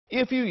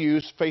If you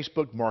use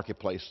Facebook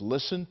Marketplace,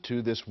 listen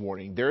to this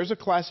warning. There is a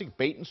classic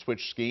bait and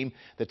switch scheme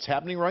that's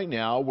happening right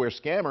now where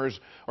scammers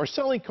are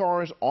selling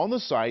cars on the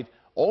site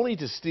only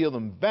to steal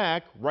them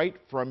back right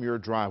from your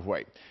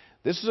driveway.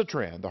 This is a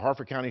trend the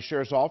Harford County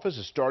Sheriff's Office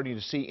is starting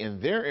to see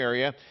in their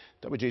area.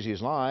 WJZ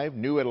is live,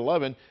 new at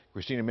 11.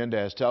 Christina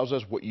Mendez tells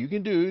us what you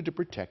can do to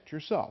protect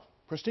yourself.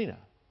 Christina.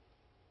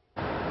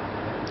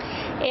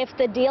 If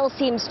the deal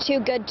seems too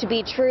good to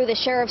be true, the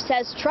sheriff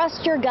says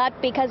trust your gut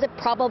because it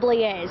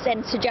probably is,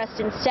 and suggests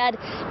instead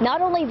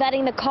not only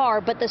vetting the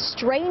car, but the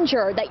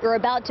stranger that you're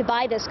about to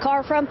buy this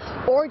car from,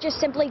 or just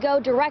simply go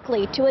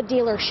directly to a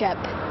dealership.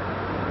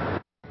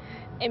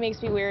 It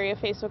makes me wary of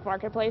Facebook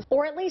Marketplace.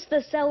 Or at least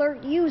the seller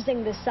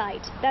using the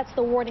site. That's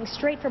the warning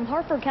straight from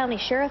Harford County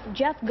Sheriff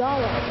Jeff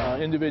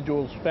Goller.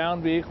 Individuals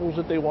found vehicles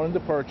that they wanted to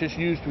purchase,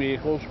 used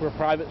vehicles, for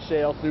private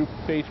sale through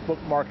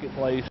Facebook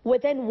Marketplace.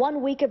 Within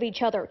 1 week of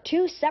each other,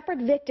 two separate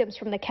victims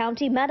from the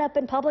county met up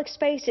in public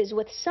spaces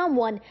with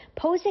someone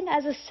posing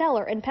as a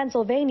seller in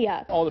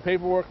Pennsylvania. All the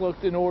paperwork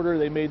looked in order.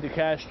 They made the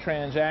cash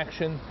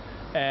transaction,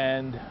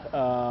 and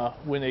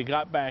when they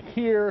got back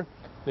here,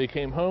 they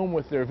came home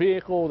with their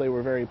vehicle. They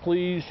were very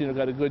pleased.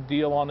 Got a good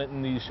deal on it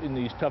in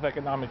these tough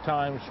economic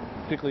times,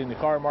 particularly in the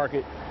car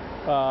market.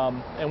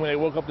 And when they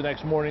woke up the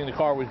next morning, the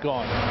car was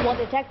gone. While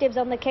detectives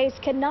on the case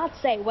cannot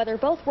say whether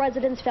both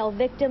residents fell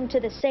victim to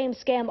the same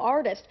scam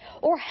artist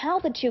or how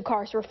the two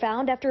cars were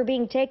found after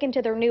being taken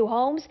to their new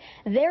homes,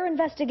 their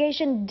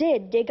investigation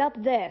did dig up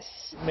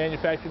this.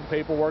 Manufactured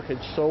paperwork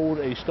had sold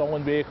a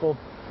stolen vehicle,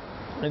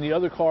 and the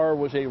other car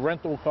was a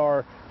rental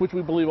car, which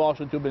we believe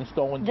also to have been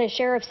stolen. The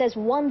sheriff says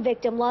one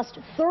victim lost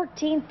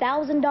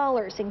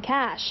 $13,000 in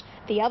cash,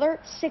 the other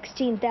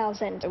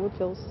 $16,000. I would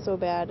feel so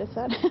bad if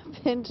that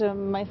happened to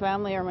my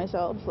family or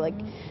myself. Like,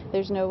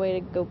 there's no way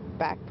to go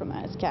back from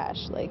that as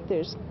cash. Like,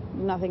 there's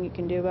nothing you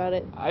can do about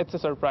it. It's a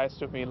surprise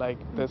to me, like,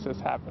 this is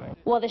happening.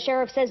 While the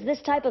sheriff says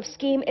this type of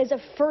scheme is a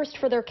first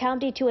for their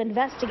county to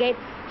investigate,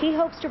 he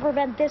hopes to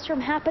prevent this from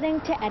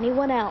happening to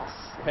anyone else.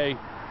 Hey,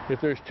 if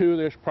there's two,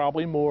 there's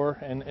probably more,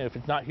 and if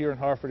it's not here in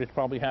Harford, it's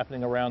probably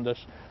happening around us.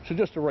 So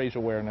just to raise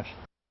awareness.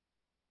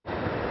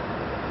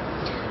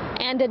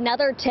 And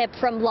another tip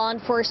from law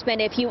enforcement: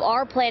 if you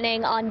are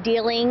planning on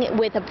dealing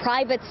with a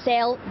private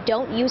sale,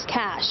 don't use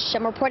cash.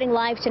 I'm reporting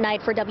live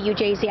tonight for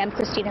WJZ. I'm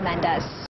Christina Mendez.